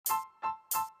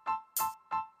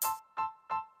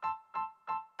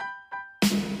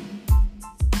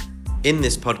In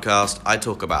this podcast, I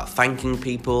talk about thanking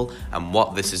people and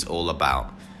what this is all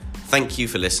about. Thank you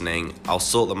for listening. I'll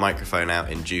sort the microphone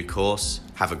out in due course.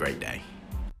 Have a great day.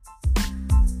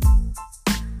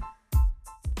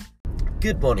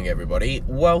 Good morning, everybody.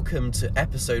 Welcome to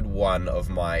episode 1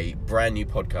 of my brand new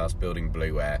podcast, Building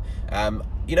Blueware.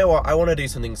 You know what? I want to do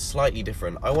something slightly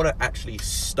different. I want to actually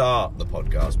start the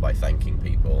podcast by thanking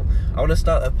people. I want to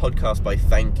start the podcast by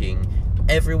thanking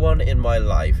everyone in my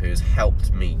life who's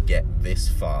helped me get this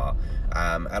far.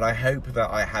 And I hope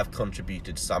that I have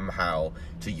contributed somehow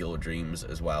to your dreams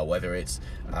as well, whether it's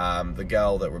the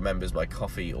girl that remembers my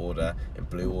coffee order in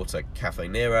Blue Water Cafe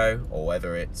Nero, or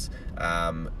whether it's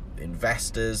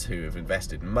investors who have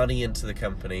invested money into the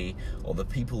company, or the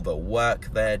people that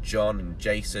work there. John and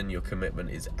Jason, your commitment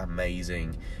is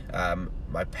amazing.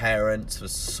 My parents for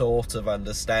sort of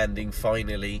understanding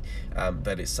finally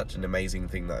that it's such an amazing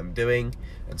thing that I'm doing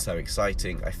and so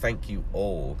exciting. I thank you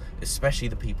all, especially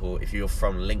the people, if you're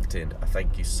from LinkedIn, I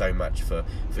thank you so much for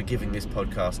giving this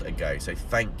podcast a go. So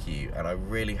thank you, and I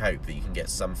really hope that you can get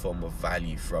some form of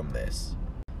value from this.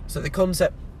 So the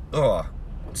concept,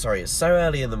 it's so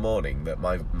early in the morning that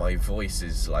my voice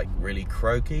is like really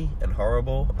croaky and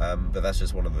horrible, but that's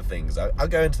just one of the things. I'll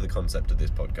go into the concept of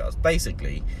this podcast.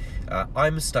 Basically,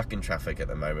 I'm stuck in traffic at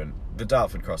the moment. The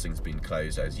Dartford crossing's been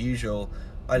closed as usual.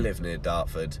 I live near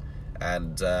Dartford,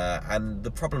 and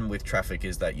the problem with traffic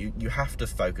is that you have to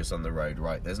focus on the road,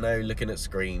 right? There's no looking at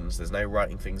screens, there's no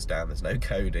writing things down, there's no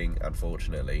coding,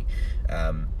 unfortunately.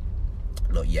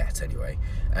 Not yet, anyway.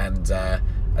 And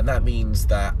that means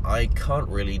that I can't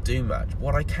really do much.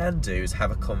 What I can do is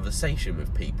have a conversation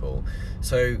with people.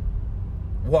 So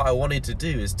what I wanted to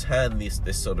do is turn this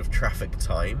sort of traffic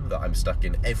time that I'm stuck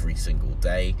in every single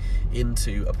day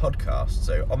into a podcast.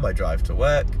 So on my drive to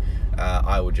work,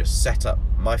 I will just set up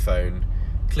my phone,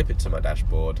 clip it to my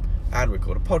dashboard, and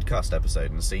record a podcast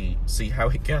episode and see how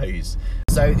it goes.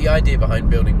 So the idea behind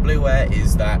Building Blueware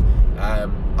is that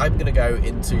I'm going to go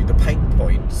into the pain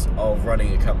points of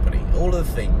running a company, all of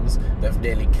the things that have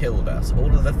nearly killed us,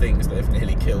 all of the things that have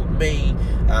nearly killed me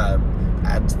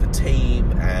and the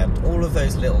team, and all of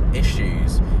those little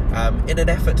issues in an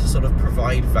effort to sort of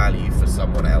provide value for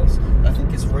someone else. I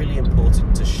think it's really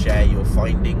important to share your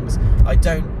findings. I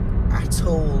don't at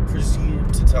all presume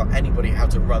to tell anybody how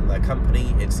to run their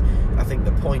company. I think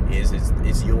the point is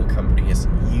your company.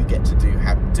 You get to do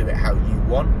it how you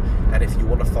want, and if you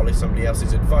want to follow somebody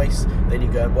else's advice, then you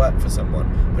go and work for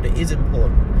someone. But it is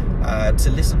important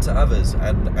to listen to others,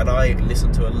 and I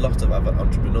listen to a lot of other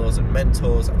entrepreneurs and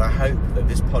mentors, and I hope that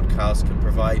this podcast can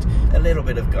provide a little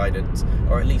bit of guidance,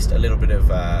 or at least a little bit of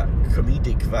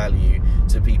comedic value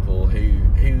to people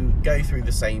who go through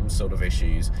the same sort of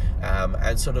issues,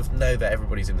 and sort of know that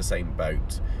everybody's in the same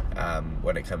boat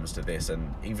when it comes to this.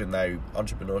 And even though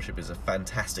entrepreneurship is a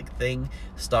fantastic thing,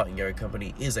 starting your own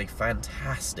company is a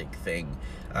fantastic thing,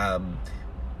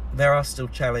 there are still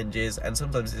challenges, and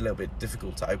sometimes it's a little bit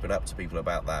difficult to open up to people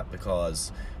about that,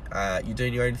 because you're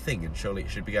doing your own thing and surely it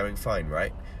should be going fine,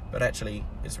 right? But actually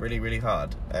it's really, really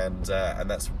hard, and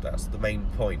that's the main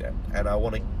point, and I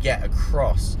want to get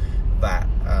across that,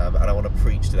 and I want to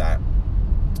preach to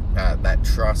that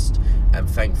trust and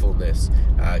thankfulness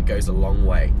goes a long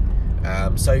way.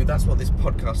 So that's what this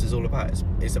podcast is all about.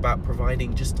 It's about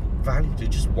providing just value to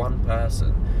just one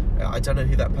person. I don't know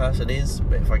who that person is,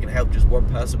 but if I can help just one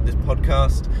person with this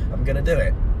podcast, I'm going to do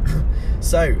it.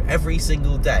 So every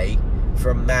single day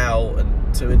from now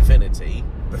and to infinity,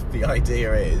 the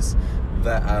idea is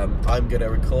that I'm going to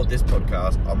record this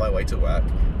podcast on my way to work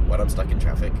when I'm stuck in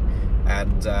traffic,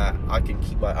 and I can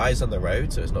keep my eyes on the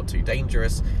road so it's not too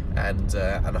dangerous, and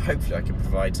hopefully I can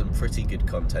provide some pretty good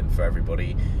content for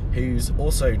everybody who's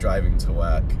also driving to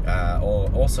work, or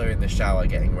also in the shower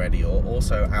getting ready, or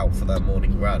also out for their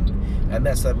morning run. And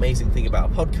that's the amazing thing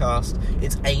about a podcast.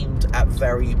 It's aimed at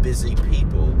very busy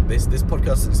people. This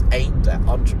podcast is aimed at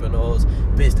entrepreneurs,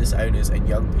 business owners, and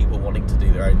young people wanting to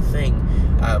do their own thing.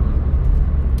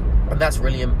 And that's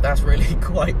really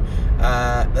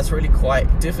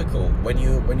quite difficult when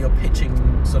you're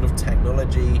pitching sort of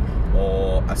technology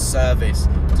or a service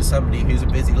to somebody who's a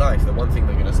busy life. The one thing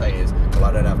they're going to say is, well,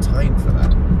 I don't have time for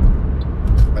that.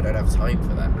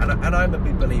 And I'm a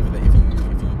big believer that if you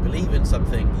believe in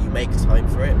something, you make time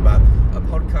for it. But a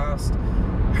podcast,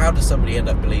 how does somebody end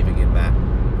up believing in that?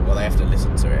 Well, they have to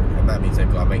listen to it, and that means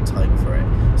they've got to make time for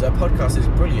it. So a podcast is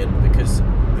brilliant because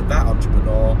that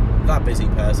entrepreneur, that busy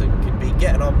person can be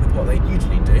getting on with what they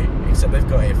usually do, except they've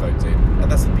got earphones in,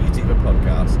 and that's the beauty of a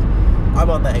podcast. I'm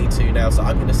on the A2 now, so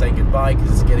I'm going to say goodbye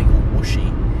because it's getting all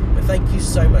whooshy. But thank you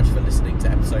so much for listening to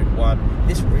episode 1.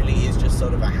 This really is just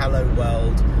sort of a hello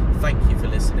world. Thank you for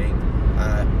listening.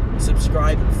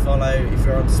 Subscribe and follow. If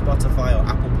you're on Spotify or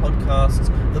Apple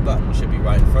Podcasts, the button should be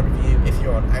right in front of you. If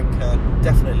you're on Anchor,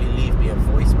 definitely leave me a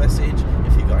voice message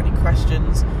if you've got any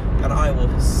questions, and I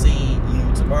will see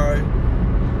you tomorrow.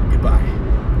 Goodbye.